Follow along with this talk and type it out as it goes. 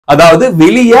அதாவது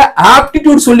வெளிய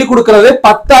ஆப்டிடியூட் சொல்லி கொடுக்கறதே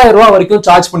 10,000 ரூபாய் வரைக்கும்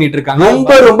சார்ஜ் பண்ணிட்டு இருக்காங்க.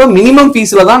 ரொம்ப மினிமம்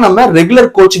ஃபீஸ்ல தான் நம்ம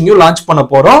ரெகுலர் கோச்சிங்கும் லான்ச் பண்ண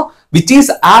போறோம், which is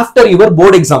after your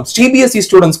board exams. CBSE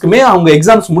ஸ்டூடண்ட்ஸ்க்குமே அவங்க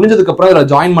எக்ஸாம்ஸ் முடிஞ்சதுக்கு அப்புறம் இதுல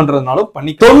ஜாயின் பண்றதுனாலும்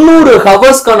பண்ணி 90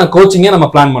 ஹவர்ஸ்க்கான கோச்சிங்கை நம்ம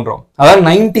பிளான் பண்றோம். அதாவது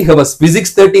 90 hours,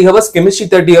 physics 30 hours, chemistry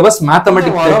 30 hours,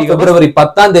 mathematics 30. பிப்ரவரி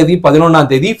 10ஆம் தேதி 11ஆம்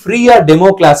தேதி ஃப்ரீயா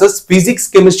demo classes physics,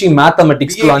 chemistry,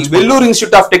 mathematics launch. Vellore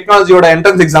institute of டெக்னாலஜியோட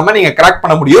entrance எக்ஸாமை நீங்க கிராக்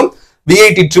பண்ண முடியும்.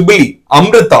 VIT,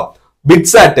 Amrita,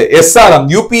 VIT, SRM,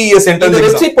 UPES entrance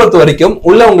website பொறுத்த வரைக்கும்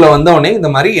உள்ள உங்களை வந்தவொடனே இந்த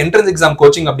மாதிரி என்ட்ரன்ஸ் எக்ஸாம்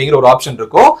கோச்சிங் அப்படிங்கிற ஒரு ஆப்ஷன்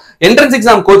இருக்கும். என்ட்ரன்ஸ்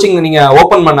எக்ஸாம் கோச்சிங் நீங்க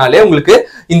ஓபன் பண்ணாலே உங்களுக்கு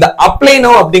இந்த அப்ளை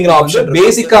நவ் அப்படிங்கிற ஆப்ஷன்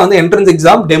பேசிக்கா வந்து entrance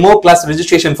exam demo class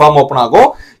registration form open ஆகும்.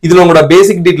 இதுல உங்களோட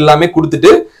பேசிக் டீடைல் எல்லாமே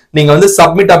கொடுத்துட்டு நீங்க வந்து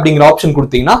சப்மிட் அப்படிங்கிற ஆப்ஷன்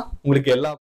கொடுத்தீங்கன்னா உங்களுக்கு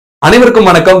எல்லாம். அனைவருக்கும்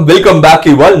வணக்கம், வெல்கம் பேக்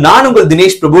யூ ஆல். நான் உங்கள்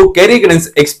தினேஷ் பிரபு, carrier guidance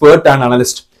expert and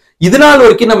analyst. இதனால்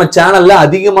வரைக்கும் நம்ம சேனல்ல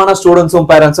அதிகமான ஸ்டூடெண்ட்ஸும்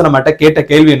பேரண்ட்ஸும் நம்மகிட்ட கேட்ட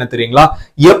கேள்வி என்ன தெரியுங்களா?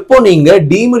 எப்போ நீங்க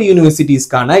டீம்டு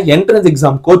யூனிவர்சிட்டிஸ்க்கான என்ட்ரன்ஸ்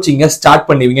எக்ஸாம் கோச்சிங்க ஸ்டார்ட்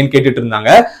பண்ணுவீங்கன்னு கேட்டுட்டு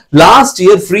இருந்தாங்க. லாஸ்ட்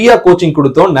இயர் ஃப்ரீயா கோச்சிங்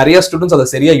கொடுத்தோம், நிறைய ஸ்டூடெண்ட்ஸ் அதை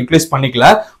சரியா யூட்டிலைஸ்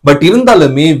பண்ணிக்கல. பட்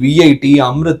இருந்தாலுமே VIT,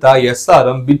 Amrita,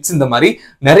 SRM, VITs இந்த மாதிரி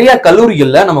நிறைய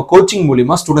கல்லூரிகள்ல நம்ம கோச்சிங்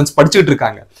மூலியமா ஸ்டூடெண்ட்ஸ் படிச்சுட்டு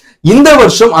இருக்காங்க. இந்த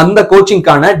வருஷம் அந்த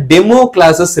கோச்சிங்கான டெமோ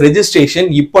கிளாஸஸ் ரெஜிஸ்ட்ரேஷன்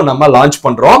இப்போ நம்ம லான்ச்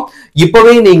பண்றோம்.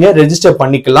 இப்பவே நீங்க ரெஜிஸ்டர்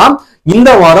பண்ணிக்கலாம். இந்த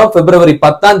வாரம் பிப்ரவரி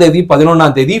 10ஆம் தேதி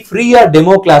 11ஆம் தேதி ஃப்ரீயா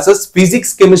demo classes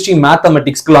physics, chemistry,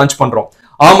 மேத்தமெட்டிக்ஸ்க்கு launch பண்றோம்.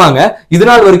 ஆமாங்க,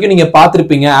 இதனால் வரைக்கும் நீங்க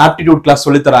பாத்திருப்பீங்க ஆப்டிடியூட் கிளாஸ்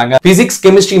சொல்லி தராங்க, பிசிக்ஸ்,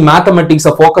 கெமிஸ்ட்ரி,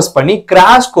 மேத்தமெட்டிக்ஸை ஃபோக்கஸ் பண்ணி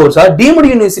கிராஷ் கோர்ஸா டீம்டு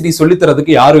யூனிவர்சிட்டி சொல்லி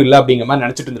தரதுக்கு யாரும் இல்ல அப்படிங்கிற மாதிரி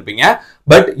நினைச்சிட்டு இருந்திருப்பீங்க.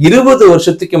 பட் 20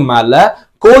 வருஷத்துக்கு மேல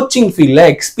கோச்சிங் ஃபீல்ட்ல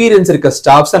எக்ஸ்பீரியன்ஸ் இருக்க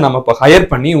ஸ்டாஃப்ஸை நம்ம இப்போ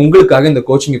ஹையர் பண்ணி உங்களுக்காக இந்த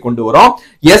கோச்சிங் கொண்டு வரோம்.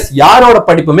 எஸ், யாரோட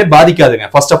படிப்புமே பாதிக்காதுங்க.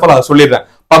 ஃபர்ஸ்ட் ஆஃப் ஆல் அதை சொல்லிடுறேன்.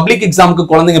 பப்ளிக் எக்ஸாமுக்கு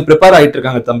குழந்தைங்க ப்ரிப்பேர் ஆயிட்டு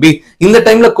இருக்காங்க தம்பி, இந்த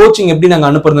டைம்ல கோச்சிங் எப்படி நாங்க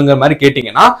அனுப்புறதுங்கிற மாதிரி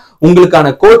கேட்டீங்கன்னா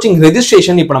உங்களுக்கான கோச்சிங்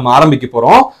ரெஜிஸ்ட்ரேஷன் இப்போ நம்ம ஆரம்பிக்க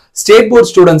போறோம். ஸ்டேட் போர்ட்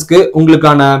ஸ்டூடெண்ட்ஸ்க்கு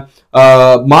உங்களுக்கான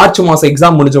மார்ச் மாசம்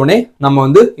எக்ஸாம் முடிஞ்ச உடனே நம்ம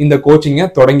வந்து இந்த கோச்சிங்கை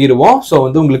தொடங்கிடுவோம். ஸோ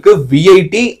வந்து உங்களுக்கு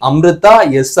VIT, Amrita,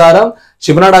 SRM,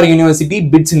 Shiv Nadar university,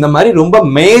 bits இந்த மாதிரி ரொம்ப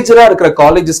மேஜரா இருக்கிற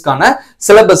காலேஜஸ்க்கான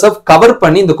சிலபஸை கவர்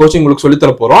பண்ணி இந்த கோச்சிங் உங்களுக்கு சொல்லி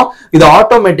தர போறோம். இது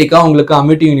ஆட்டோமேட்டிக்கா உங்களுக்கு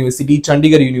Amity university,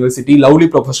 Chandigarh university, lovely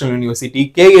professional university,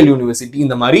 KL university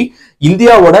இந்த மாதிரி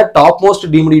இந்தியாவோட top most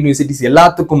deemed universities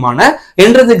எல்லாத்துக்குமான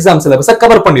entrance exam சிலபஸை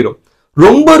கவர் பண்ணிடும்.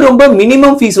 ரொம்ப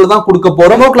மினிமம் ஃபீஸ்ல தான் கொடுக்க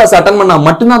போறோம். கிளாஸ் அட்டன் பண்ணா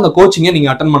மட்டும்தான் அந்த கோச்சிங்கை நீங்க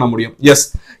அட்டன் பண்ண முடியும். எஸ்,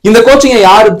 இந்த கோச்சிங்கை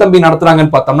யாரு தம்பி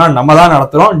நடத்துறாங்கன்னு பார்த்தோம்னா நம்ம தான்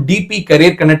நடத்துறோம். DP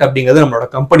Career Connect அப்படிங்கிறது நம்மளோட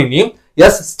company name.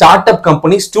 S, start up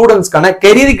company, ஸ்டூடெண்ட்ஸ்க்கான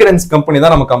career guidance company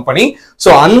தான் நம்ம கம்பெனி. சோ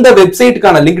அந்த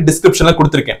வெப்சைட்டுக்கான லிங்க் டிஸ்கிரிப்ஷன்ல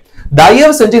கொடுத்திருக்கேன்.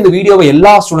 தயவு செஞ்சு இந்த வீடியோவை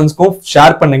எல்லா ஸ்டூடெண்ட்ஸ்க்கும்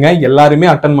ஷேர் பண்ணுங்க, எல்லாருமே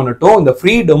அட்டன் பண்ணட்டும். இந்த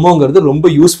ஃப்ரீ டெமோங்கிறது ரொம்ப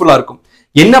யூஸ்ஃபுல்லா இருக்கும்.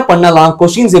 என்ன பண்ணலாம்,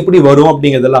 கொஸ்டின்ஸ் எப்படி வரும்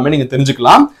அப்படிங்கிறது எல்லாமே நீங்க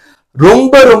தெரிஞ்சுக்கலாம்.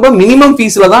 ரொம்ப மினிமம்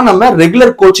ஃபீஸ்ல தான் நம்ம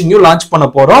ரெகுலர் கோச்சிங்கும் லான்ச் பண்ண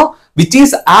போறோம், which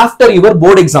is after your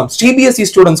board exams. CBSE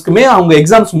ஸ்டூடெண்ட்ஸ்க்குமே அவங்க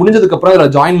எக்ஸாம்ஸ் முடிஞ்சதுக்கு அப்புறம் இதுல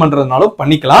ஜாயின் பண்றதுனாலும்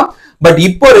பண்ணிக்கலாம். பட்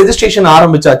இப்போ ரெஜிஸ்ட்ரேஷன்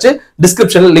ஆரம்பிச்சாச்சு.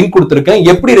 டிஸ்கிரிப்ஷன்ல லிங்க் கொடுத்திருக்கேன்,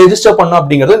 எப்படி ரெஜிஸ்டர் பண்ணணும்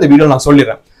அப்படிங்கறத இந்த வீடியோ நான்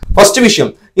சொல்லிடுறேன். ஃபர்ஸ்ட் விஷயம்,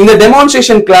 இந்த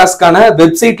டெமான்ஸ்ட்ரேஷன் கிளாஸ்க்கான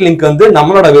வெப்சைட் லிங்க் வந்து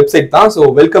நம்மளோட வெப்சைட் தான். So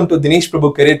welcome to Dinesh Prabhu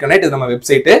career connect, இது நம்ம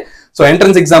website. So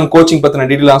entrance exam coaching பத்தின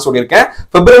டீடைல் சொல்லியிருக்கேன்.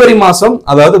 பிப்ரவரி மாசம்,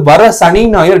 அதாவது வர சனி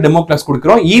ஞாயிறு டெமோ கிளாஸ்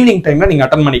கொடுக்குறோம். ஈவினிங் டைம்ல நீங்க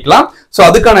அட்டன் பண்ணிக்கலாம். ஸோ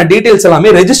அதுக்கான டீடைல்ஸ்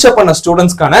எல்லாமே ரெஜிஸ்டர் பண்ண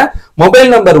ஸ்டூடெண்ட்ஸ்க்கான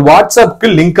மொபைல் நம்பர் வாட்ஸ்அப்க்கு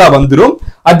லிங்கா வந்துடும்.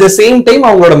 அட் த சேம் டைம்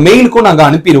அவங்களோட மெயிலுக்கும் நாங்க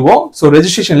அனுப்பிடுவோம். ஸோ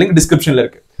ரெஜிஸ்ட்ரேஷன் லிங்க் டிஸ்கிரிப்ஷன்ல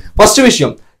இருக்கு. ஃபர்ஸ்ட்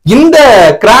விஷயம், இந்த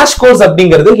கிராஷ் கோர்ஸ்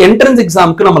அப்படிங்கிறது என்ட்ரன்ஸ்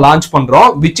எக்ஸாமுக்கு நம்ம லான்ச் பண்றோம்,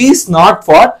 which is not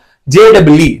for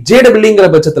JEEங்கிற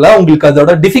பட்சத்துல உங்களுக்கு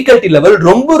அதோட டிஃபிகல்ட்டி லெவல்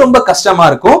ரொம்ப கஷ்டமா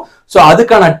இருக்கும். சோ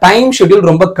அதுக்கான டைம் ஷெட்யூல்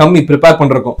ரொம்ப கம்மி ப்ரிப்பேர்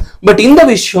பண்றதுக்கும். பட் இந்த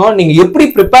விஷயம் நீங்க எப்படி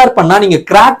ப்ரிப்பேர் பண்ணா நீங்க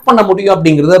கிராக் பண்ண முடியும்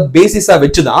அப்படிங்கறத பேசிஸா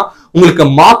வச்சுதான் உங்களுக்கு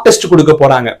மார்க் டெஸ்ட் கொடுக்க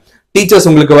போறாங்க. டீச்சர்ஸ்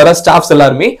உங்களுக்கு வர ஸ்டாஃப்ஸ்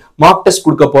எல்லாருமே மார்க் டெஸ்ட்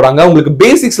கொடுக்க போறாங்க. உங்களுக்கு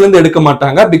பேசிக்ஸ்ல இருந்து எடுக்க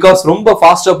மாட்டாங்க, பிகாஸ் ரொம்ப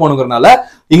ஃபாஸ்டா போனுங்கிறதுனால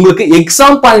உங்களுக்கு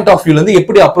எக்ஸாம் பாயிண்ட் ஆஃப் வியூல இருந்து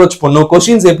எப்படி அப்ரோச் பண்ணணும்,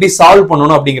 கொஸ்டின்ஸ் எப்படி சால்வ்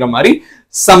பண்ணணும் அப்படிங்கிற மாதிரி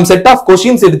சம் செட் ஆஃப்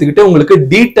கொஸ்டின்ஸ் எடுத்துக்கிட்டு உங்களுக்கு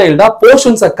டீடைல்டா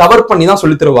போர்ஷன்ஸை கவர் பண்ணி தான்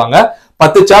சொல்லி தருவாங்க.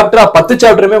 10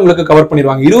 சாப்டருமே உங்களுக்கு கவர்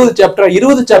பண்ணிடுவாங்க.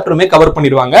 20 சாப்டருமே கவர்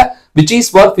பண்ணிடுவாங்க, which is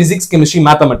for physics, chemistry,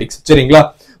 mathematics. சரிங்களா?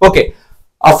 ஓகே,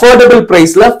 அஃபோர்டபிள்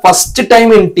பிரைஸ்ல first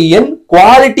time in TN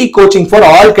quality coaching for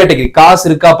all category. காசு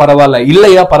இருக்கா பரவாயில்ல,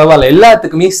 இல்லையா பரவாயில்ல,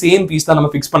 எல்லாத்துக்குமே சேம் ஃபீஸ் தான்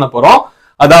நம்ம ஃபிக்ஸ் பண்ண போறோம்.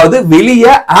 அதாவது வெளிய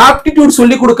ஆப்டிடியூட்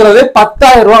சொல்லி கொடுக்கறதே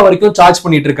 10,000 ரூபாய் வரைக்கும் சார்ஜ்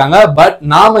பண்ணிட்டு இருக்காங்க. பட்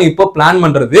நாம இப்போ பிளான்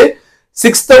பண்றது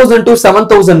 6,000 to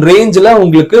 7,000 ரேஞ்சில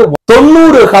உங்களுக்கு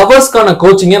 90 ஹவர்ஸ்க்கான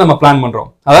கோச்சிங்கை நம்ம பிளான் பண்றோம்.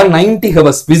 அதாவது 90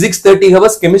 hours, physics 30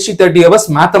 hours, chemistry 30 hours,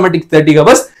 mathematics 30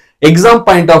 hours, exam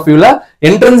point of வியூல,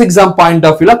 என்ட்ரன்ஸ் எக்ஸாம் பாயிண்ட்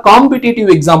ஆஃப் வியூல, காம்படிட்டிவ்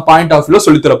எக்ஸாம் பாயிண்ட் ஆஃப் வியூல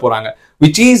சொல்லி தர போறாங்க,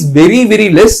 which is very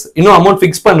less. இன்னும் அமௌண்ட்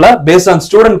ஃபிக்ஸ் பண்ணல, பேஸ்ட் ஆன்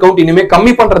ஸ்டூடெண்ட் கவுண்ட் இனிமே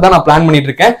கம்மி பண்றதா நான் பிளான் பண்ணிட்டு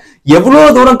இருக்கேன்.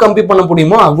 எவ்வளவு தூரம் கம்மி பண்ண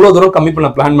முடியுமோ அவ்வளவு தூரம் கம்மி பண்ண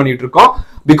பிளான் பண்ணிட்டு இருக்கோம்.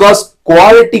 பிகாஸ்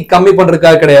குவாலிட்டி கம்மி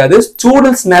பண்றதுக்காக கிடையாது,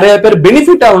 ஸ்டூடெண்ட்ஸ் நிறைய பேர்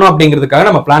பெனிஃபிட் ஆகணும் அப்படிங்கிறதுக்காக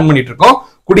நம்ம பிளான் பண்ணிட்டு இருக்கோம்.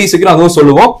 கூடிய சீக்கிரம் அதுவும்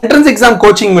சொல்லுவோம். என்ட்ரன்ஸ் எக்ஸாம்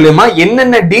கோச்சிங் மூலமா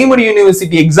என்னென்ன டீம்டு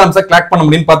யூனிவர்சிட்டி எக்ஸாம்ஸை கிராக் பண்ண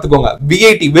முடியும்னு பாத்துக்கோங்க.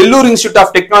 VIT Vellur institute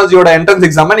of டெக்னாலஜியோட entrance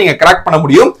எக்ஸாமை நீங்க கிராக் பண்ண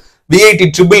முடியும். VIT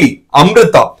EEE,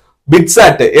 Amrita,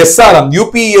 VIT, SRM,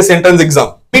 UPES entrance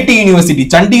exam, VIT university,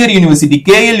 Chandigarh university,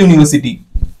 KL university,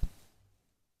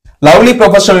 lovely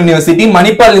professional university,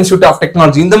 Manipal institute of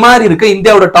technology, இந்த மாதிரி இருக்க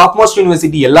இந்தியாவோட டாப் மோஸ்ட்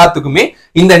யூனிவர்சிட்டி எல்லாத்துக்குமே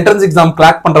இந்த என்ட்ரன்ஸ் எக்ஸாம்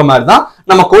கிராக் பண்ற மாதிரி தான்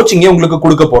நம்ம கோச்சிங்கே உங்களுக்கு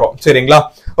கொடுக்க போறோம். சரிங்களா?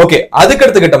 ஓகே, அதுக்கு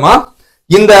அடுத்த கட்டமா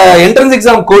இந்த என்ட்ரன்ஸ்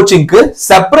எக்ஸாம் கோச்சிங்க்கு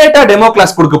செப்பரேட்டா டெமோ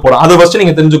கிளாஸ் கொடுக்க போறோம். அதை ஃபர்ஸ்ட்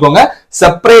நீங்க தெரிஞ்சுக்கோங்க.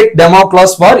 Separate demo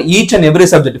class for each and every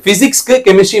subject. பிசிக்ஸ்க்கு,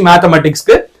 chemistry,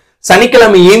 மேத்தமெட்டிக்ஸ்க்கு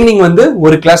சனிக்கிழமை ஈவினிங் வந்து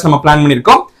ஒரு கிளாஸ் நம்ம பிளான்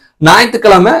பண்ணிருக்கோம்.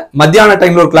 ஞாயிற்றுக்கிழமை மத்தியான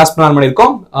டைம்ல ஒரு கிளாஸ் பிளான்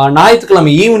பண்ணிருக்கோம்.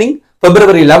 ஞாயிற்றுக்கிழமை ஈவினிங்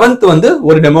February 11th வந்து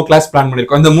ஒரு டெமோ கிளாஸ் பிளான்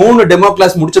பண்ணிருக்கோம். இந்த 3 டெமோ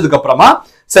கிளாஸ் முடிச்சதுக்கு அப்புறமா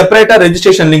செப்பரேட்டா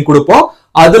ரெஜிஸ்ட்ரேஷன் லிங்க் கொடுப்போம்.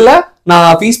 அதுல நான்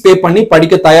ஃபீஸ் பே பண்ணி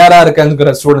படிக்க தயாரா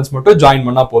இருக்கேங்கிற ஸ்டூடெண்ட்ஸ் மட்டும் ஜாயின்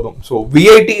பண்ணா போதும். ஸோ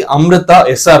VIT, Amrita,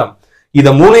 SRM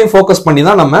இதை 3ஐயும் ஃபோக்கஸ் பண்ணி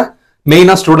தான் நம்ம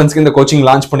மெயினா ஸ்டூடெண்ட்ஸ்க்கு இந்த கோச்சிங்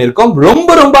லான்ச் பண்ணிருக்கோம். ரொம்ப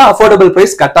ரொம்ப அஃபோர்டபிள்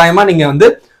பிரைஸ். கட்டாயமா நீங்க வந்து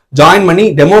ஜாயின் பண்ணி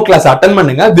டெமோ கிளாஸ் அட்டன்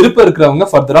பண்ணுங்க. விருப்பம் இருக்கிறவங்க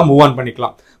ஃபர்தரா மூவ் ஆன்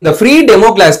பண்ணிக்கலாம். இந்த ஃப்ரீ டெமோ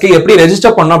கிளாஸ்க்கு எப்படி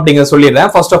ரெஜிஸ்டர் பண்ணணும் அப்படிங்கிற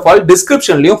சொல்லிடுறேன். ஃபர்ஸ்ட் ஆஃப் ஆல்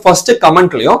டிஸ்கிரிப்ஷன்லயும் ஃபர்ஸ்ட்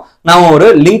கமெண்ட்லயும் நாம ஒரு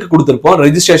லிங்க் கொடுத்திருப்போம்,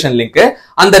 ரெஜிஸ்ட்ரேஷன் லிங்க்.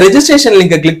 அந்த ரெஜிஸ்ட்ரேஷன்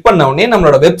லிங்கை கிளிக் பண்ண உடனே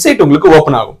நம்மளோட வெப்சைட் உங்களுக்கு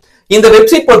ஓபன் ஆகும். இந்த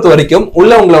வெப்சைட் பொறுத்த வரைக்கும்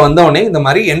உள்ள உங்களை வந்தவொடனே இந்த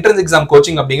மாதிரி என்ட்ரன்ஸ் எக்ஸாம்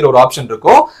கோச்சிங் அப்படிங்கிற ஒரு ஆப்ஷன்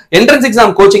இருக்கும். என்ட்ரன்ஸ்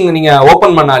எக்ஸாம் கோச்சிங் நீங்க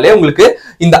ஓபன் பண்ணாலே உங்களுக்கு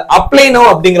இந்த அப்ளை நவ்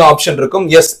அப்படிங்கிற ஆப்ஷன் இருக்கும்.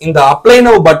 எஸ், இந்த அப்ளை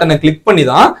நவ் பட்டனை கிளிக் பண்ணி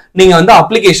தான் நீங்க வந்து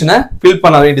அப்ளிகேஷனை ஃபில்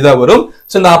பண்ண வேண்டியதா வரும்.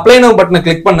 ஸோ இந்த அப்ளை நவ் பட்டனை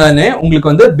கிளிக் பண்ணனே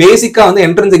உங்களுக்கு வந்து பேசிக்கா வந்து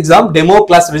entrance exam demo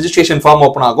class registration form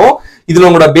open ஆகும். இதுல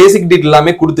உங்களோட பேசிக் டீடைல்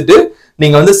எல்லாமே கொடுத்துட்டு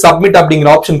நீங்க வந்து சப்மிட்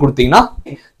அப்படிங்கிற ஆப்ஷன் கொடுத்தீங்கன்னா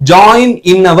ஜாயின்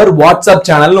இன் அவர் வாட்ஸ்அப்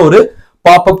சேனல்னு ஒரு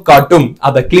பாப்அப் காட்டும்.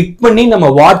 அதை கிளிக் பண்ணி நம்ம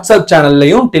வாட்ஸ்அப்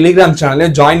சேனல்லையும் டெலிகிராம்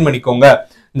சேனல்லையும் ஜாயின் பண்ணிக்கோங்க.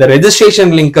 இந்த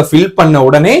ரெஜிஸ்ட்ரேஷன் லிங்கை ஃபில் பண்ண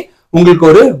உடனே உங்களுக்கு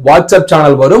ஒரு வாட்ஸ்அப்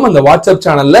சேனல் வரும். அந்த வாட்ஸ்அப்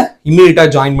சேனல்ல இமீடியட்டா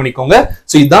ஜாயின் பண்ணிக்கோங்க.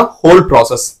 ஸோ இதுதான் whole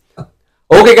process.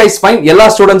 Okay guys, fine. எல்லா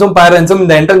ஸ்டூடெண்ட்ஸும் பேரண்ட்ஸும்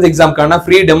இந்த என்ட்ரன்ஸ் எக்ஸாம்க்கான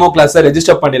ஃப்ரீ டெமோ கிளாஸை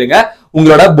ரெஜிஸ்டர் பண்ணிருங்க.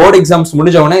 உங்களோட போர்டு எக்ஸாம்ஸ்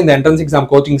முடிஞ்சவொடனே இந்த என்ட்ரன்ஸ் எக்ஸாம்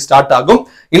கோச்சிங் ஸ்டார்ட் ஆகும்.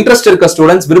 இன்ட்ரெஸ்ட் இருக்க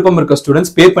ஸ்டூடெண்ட்ஸ், விருப்பம் இருக்க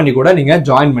ஸ்டூடெண்ட்ஸ் பே பண்ணி கூட நீங்க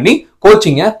ஜாயின் பண்ணி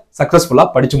கோச்சிங்கை சக்சஸ்ஃபுல்லா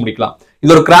படிச்சு முடிக்கலாம்.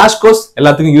 இது ஒரு கிராஷ் கோர்ஸ்,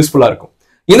 எல்லாத்துக்கும் யூஸ்ஃபுல்லா இருக்கும்.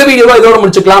 இந்த வீடியோவை இதோட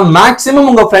முடிச்சுக்கலாம். மேக்ஸிமம்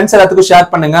உங்க ஃப்ரெண்ட்ஸ் எல்லாத்துக்கும் ஷேர்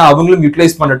பண்ணுங்க, அவங்களும்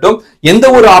யூட்டிலைஸ் பண்ணட்டும். எந்த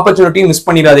ஒரு ஆப்பர்ச்சுனிட்டியும் மிஸ்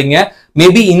பண்ணிடாதீங்க.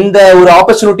 மேபி இந்த ஒரு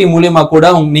ஆப்பர்ச்சுனிட்டி மூலியமா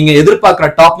கூட நீங்க எதிர்பார்க்கிற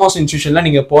டாப் மோஸ்ட் இன்ஸ்டிடியூஷன்ல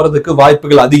நீங்க போறதுக்கு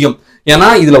வாய்ப்புகள் அதிகம். ஏன்னா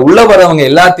இதுல உள்ள வரவங்க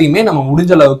எல்லாத்தையுமே நம்ம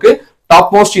முடிஞ்ச அளவுக்கு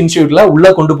டாப் மோஸ்ட் இன்ஸ்டிடியூட்ல உள்ள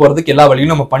கொண்டு போறதுக்கு எல்லா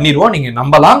வழியும் நம்ம பண்ணிடுவோம். நீங்க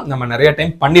நம்பலாம், நம்ம நிறைய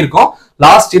டைம் பண்ணிருக்கோம்.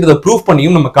 லாஸ்ட் இயர் இதை ப்ரூவ்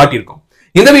பண்ணியும் நம்ம காட்டியிருக்கோம்.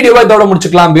 இந்த வீடியோவை இதோட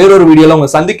முடிச்சுக்கலாம். வேறொரு வீடியோல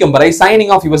உங்க சந்திக்கும் வரை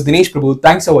signing off yours Dinesh Prabhu.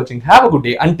 Thanks for வாட்சிங். Have a good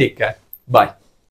day and take care. Bye.